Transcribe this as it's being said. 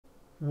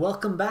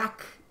Welcome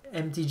back,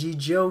 MTG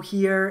Joe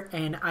here,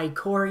 and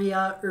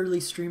Ikoria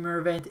early streamer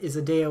event is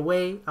a day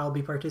away. I'll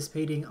be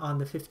participating on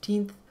the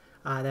 15th.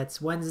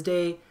 That's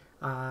Wednesday,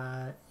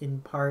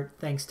 in part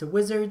thanks to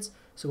Wizards.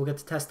 So we'll get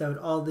to test out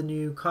all the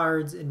new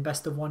cards in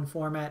best of one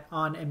format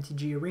on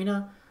MTG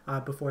Arena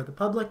before the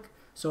public.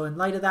 So in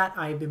light of that,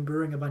 I've been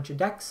brewing a bunch of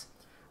decks.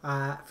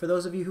 For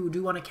those of you who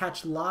do want to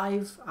catch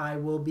live, I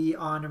will be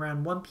on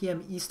around 1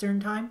 p.m. Eastern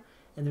time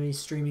and then be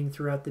streaming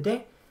throughout the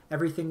day.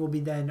 Everything will be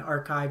then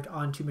archived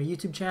onto my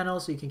YouTube channel,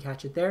 so you can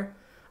catch it there.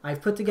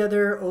 I've put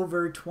together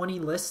over 20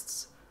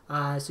 lists,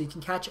 so you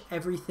can catch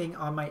everything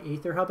on my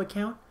Aether Hub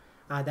account.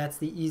 That's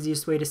the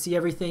easiest way to see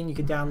everything. You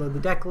can download the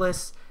deck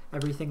lists,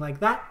 everything like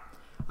that.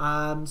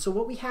 So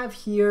what we have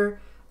here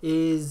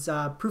is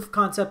proof of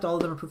concept. All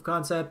of them are proof of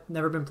concept,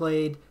 never been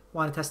played.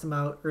 Want to test them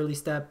out, early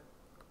step,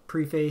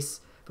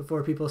 preface,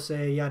 before people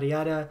say yada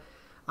yada.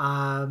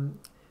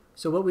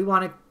 So what we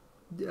want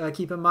to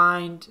keep in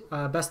mind,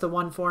 best of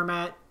one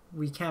format.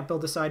 We can't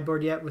build a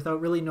sideboard yet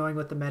without really knowing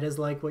what the meta is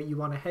like, what you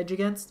want to hedge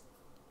against,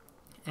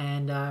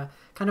 and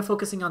kind of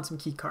focusing on some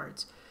key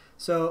cards.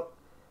 So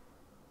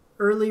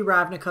early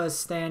Ravnica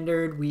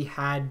standard, we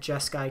had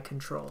Jeskai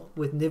control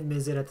with Niv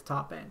Mizzet at the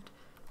top end.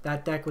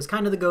 That deck was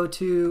kind of the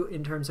go-to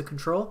in terms of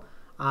control.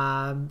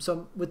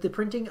 So with the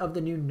printing of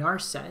the new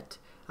Narset,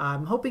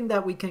 I'm hoping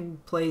that we can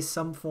play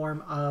some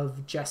form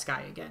of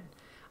Jeskai again.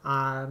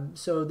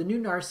 So the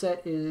new Narset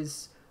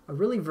is a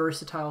really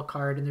versatile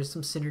card, and there's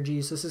some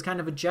synergies. So this is kind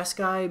of a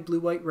Jeskai blue,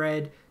 white,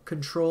 red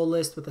control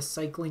list with a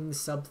cycling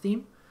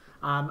sub-theme.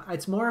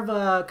 It's more of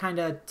a kind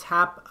of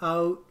tap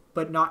out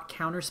but not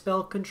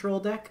counterspell control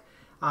deck,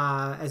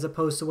 as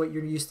opposed to what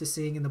you're used to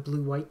seeing in the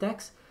blue, white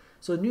decks.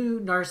 So new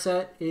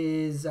Narset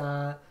is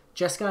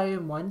Jeskai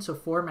in 1, so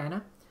 4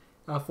 mana,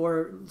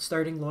 4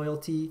 starting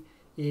loyalty.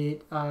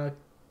 It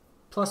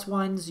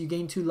 +1s, you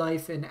gain 2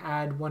 life and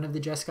add one of the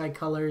Jeskai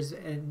colors,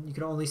 and you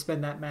can only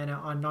spend that mana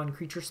on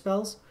non-creature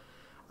spells.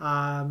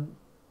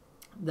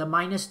 The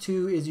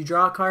 -2 is you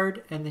draw a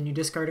card and then you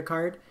discard a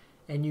card,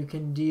 and you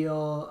can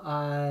deal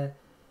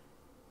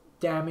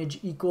damage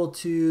equal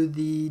to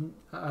the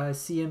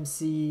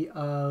CMC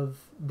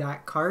of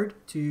that card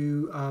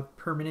to a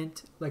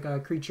permanent, like a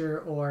creature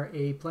or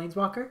a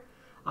planeswalker.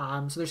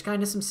 So there's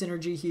kind of some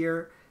synergy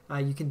here.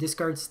 You can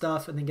discard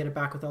stuff and then get it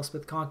back with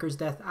Elspeth Conquers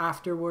Death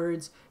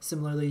afterwards.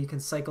 Similarly, you can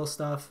cycle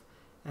stuff,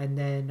 and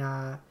then,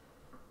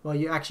 well,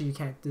 you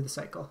can't do the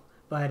cycle,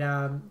 but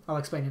I'll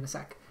explain in a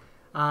sec.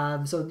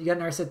 So you got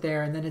Narset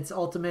there, and then its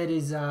ultimate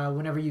is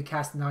whenever you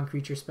cast a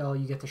non-creature spell,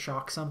 you get to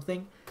shock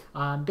something.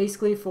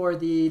 Basically for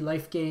the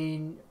life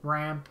gain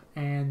ramp,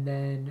 and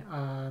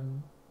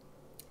then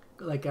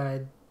like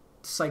a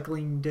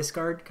cycling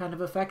discard kind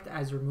of effect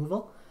as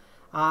removal.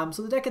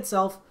 So the deck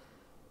itself,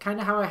 kind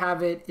of how I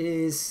have it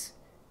is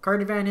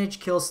card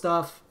advantage, kill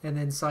stuff, and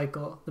then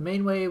cycle. The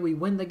main way we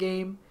win the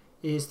game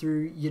is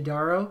through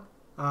Yidaro,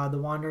 the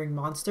Wandering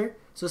Monster.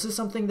 So this is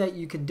something that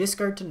you can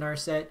discard to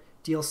Narset,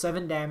 deal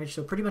 7 damage,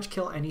 so pretty much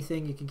kill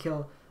anything. You can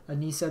kill a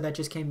Nissa that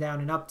just came down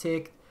an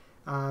uptick,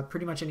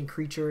 pretty much any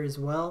creature as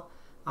well.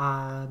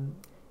 And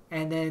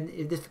then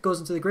if this goes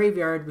into the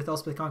graveyard with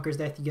Elspeth Conquers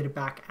Death, you get it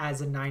back as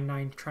a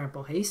 9/9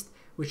 Trample Haste,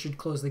 which should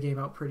close the game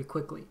out pretty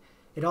quickly.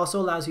 It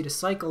also allows you to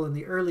cycle in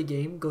the early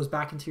game, goes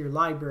back into your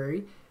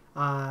library.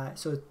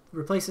 So it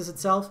replaces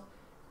itself,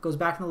 goes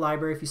back in the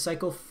library. If you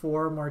cycle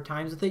 4 more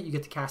times with it, you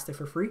get to cast it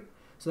for free.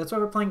 So that's why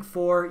we're playing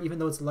 4, even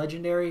though it's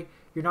legendary.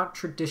 You're not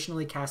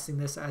traditionally casting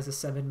this as a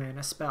 7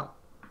 mana spell.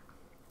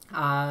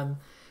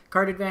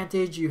 Card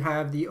advantage, you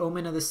have the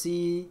Omen of the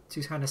Sea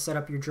to kind of set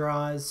up your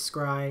draws,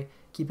 scry,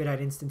 keep it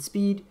at instant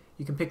speed.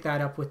 You can pick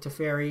that up with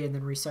Teferi and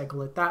then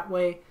recycle it that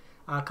way.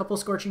 A couple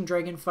Scorching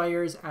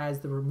Dragonfires as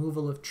the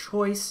removal of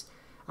choice.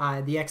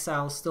 The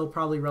exile is still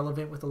probably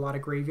relevant with a lot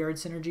of graveyard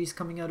synergies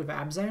coming out of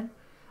Abzan.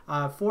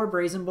 4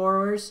 Brazen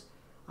Borrowers.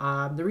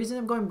 The reason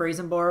I'm going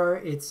Brazen Borrower,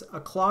 it's a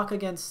clock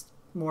against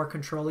more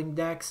controlling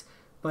decks,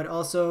 but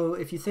also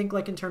if you think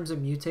like in terms of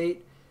mutate,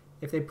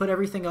 if they put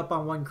everything up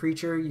on one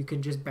creature, you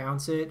can just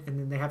bounce it and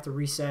then they have to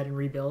reset and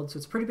rebuild. So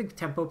it's a pretty big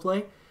tempo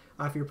play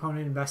if your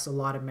opponent invests a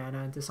lot of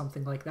mana into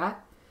something like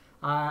that.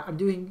 I'm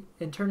doing,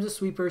 in terms of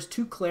sweepers,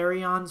 2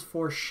 Clarions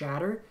for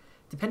Shatter.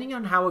 Depending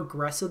on how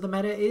aggressive the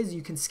meta is,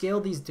 you can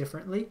scale these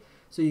differently.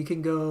 So you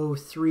can go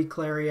 3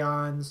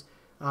 Clarions,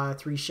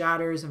 3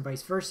 Shatters, and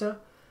vice versa.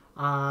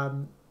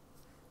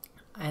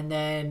 And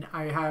then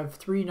I have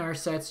 3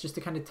 Narsets just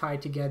to kind of tie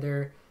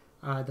together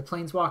the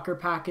Planeswalker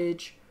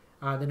package.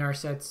 The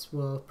Narsets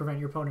will prevent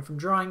your opponent from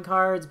drawing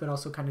cards, but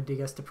also kind of dig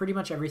us to pretty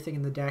much everything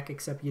in the deck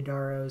except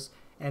Yidaros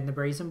and the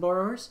Brazen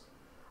Borrowers.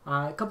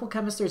 A couple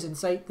Chemister's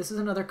Insight. This is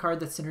another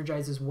card that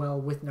synergizes well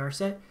with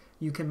Narset.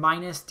 You can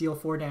deal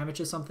 4 damage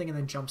to something and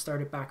then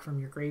jumpstart it back from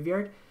your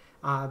graveyard.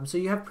 So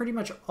you have pretty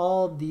much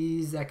all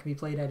these that can be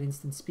played at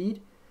instant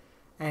speed.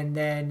 And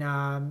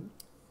then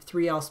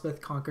 3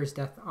 Elspeth Conquers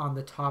Death on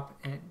the top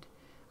end.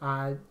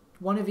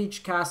 1 of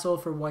each castle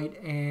for white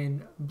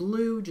and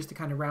blue, just to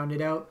kind of round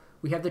it out.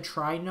 We have the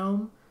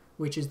Trinome,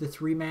 which is the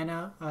 3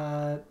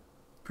 mana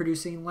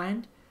producing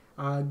land.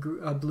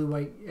 blue,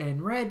 white,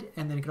 and red,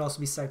 and then it could also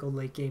be cycled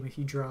late game if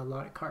you draw a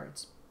lot of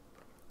cards.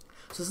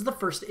 So this is the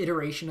first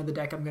iteration of the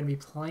deck I'm going to be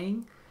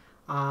playing.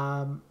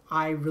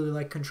 I really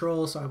like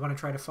control, so I want to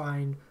try to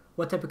find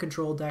what type of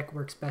control deck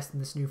works best in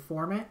this new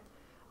format.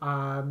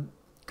 A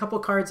couple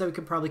cards that we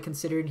could probably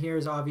consider in here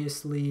is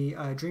obviously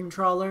Dream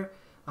Trawler.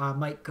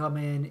 Might come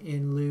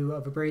in lieu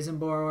of a Brazen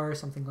Borrower,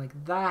 something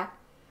like that.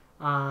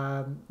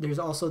 There's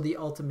also the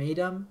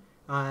Ultimatum.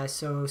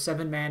 So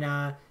 7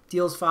 mana,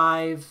 deals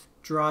 5,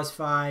 draws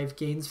 5,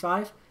 gains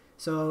 5.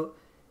 So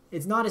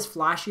it's not as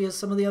flashy as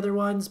some of the other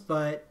ones,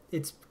 but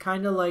it's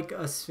kind of like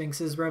a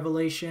Sphinx's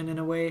Revelation in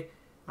a way.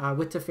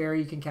 With Teferi,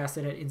 you can cast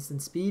it at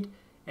instant speed,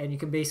 and you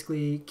can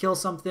basically kill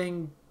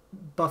something,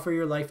 buffer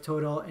your life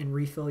total, and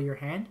refill your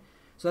hand.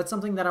 So that's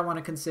something that I want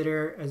to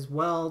consider as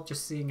well,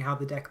 just seeing how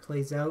the deck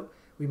plays out.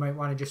 We might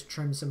want to just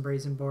trim some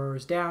Brazen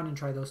Borrowers down and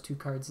try those 2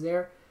 cards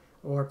there,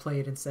 or play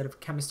it instead of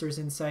Chemister's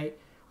Insight.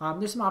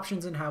 There's some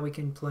options in how we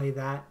can play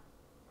that.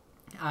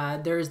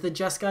 There's the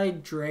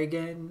Jeskai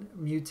Dragon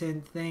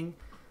Mutant thing.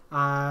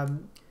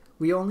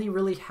 We only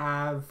really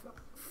have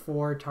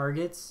 4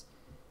 targets.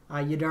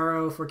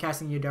 Yidaro, if we're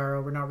casting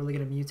Yidaro, we're not really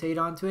going to mutate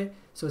onto it,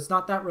 so it's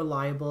not that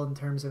reliable in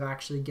terms of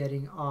actually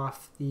getting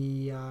off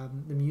the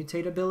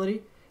mutate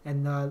ability.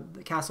 And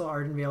the Castle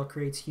Ardenvale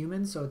creates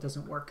humans, so it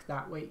doesn't work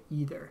that way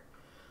either.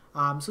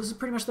 So this is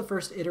pretty much the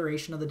first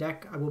iteration of the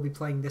deck. I will be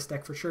playing this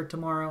deck for sure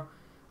tomorrow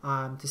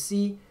to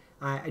see.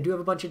 I do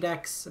have a bunch of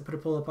decks. I put a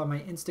poll up on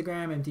my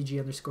Instagram,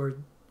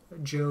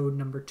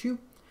 MTG_Joe2,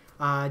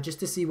 just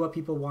to see what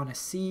people want to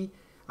see.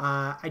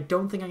 I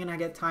don't think I'm going to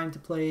get time to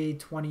play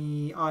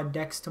 20 odd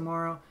decks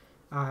tomorrow.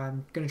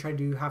 I'm going to try to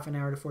do half an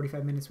hour to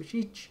 45 minutes with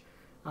each,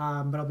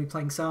 but I'll be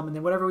playing some, and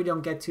then whatever we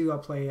don't get to, I'll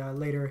play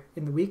later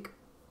in the week.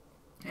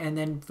 And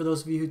then for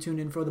those of you who tuned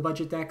in for the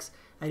budget decks,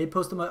 I did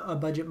post a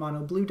budget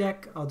mono blue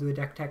deck. I'll do a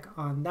deck tech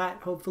on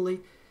that,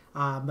 hopefully.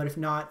 But if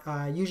not,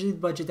 usually the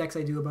budget decks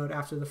I do about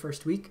after the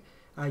first week.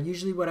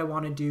 Usually what I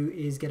want to do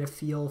is get a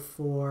feel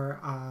for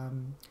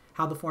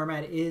how the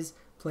format is,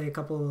 play a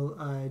couple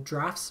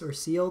drafts or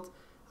sealed.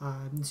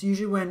 It's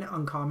usually when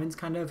uncommons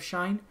kind of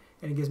shine,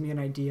 and it gives me an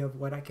idea of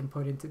what I can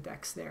put into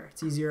decks there.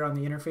 It's easier on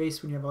the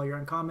interface when you have all your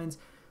uncommons,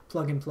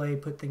 plug and play,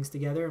 put things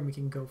together, and we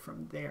can go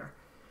from there.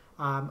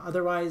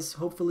 Otherwise,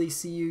 hopefully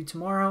see you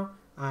tomorrow.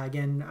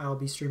 Again, I'll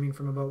be streaming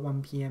from about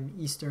 1 p.m.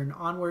 Eastern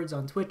onwards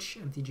on Twitch,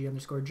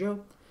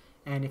 MTG_Joe.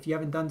 And if you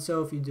haven't done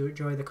so, if you do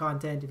enjoy the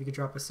content, if you could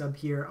drop a sub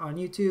here on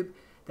YouTube,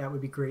 that would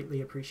be greatly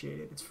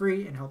appreciated. It's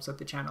free and helps out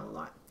the channel a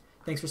lot.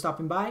 Thanks for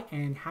stopping by,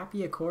 and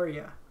happy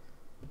Ikoria!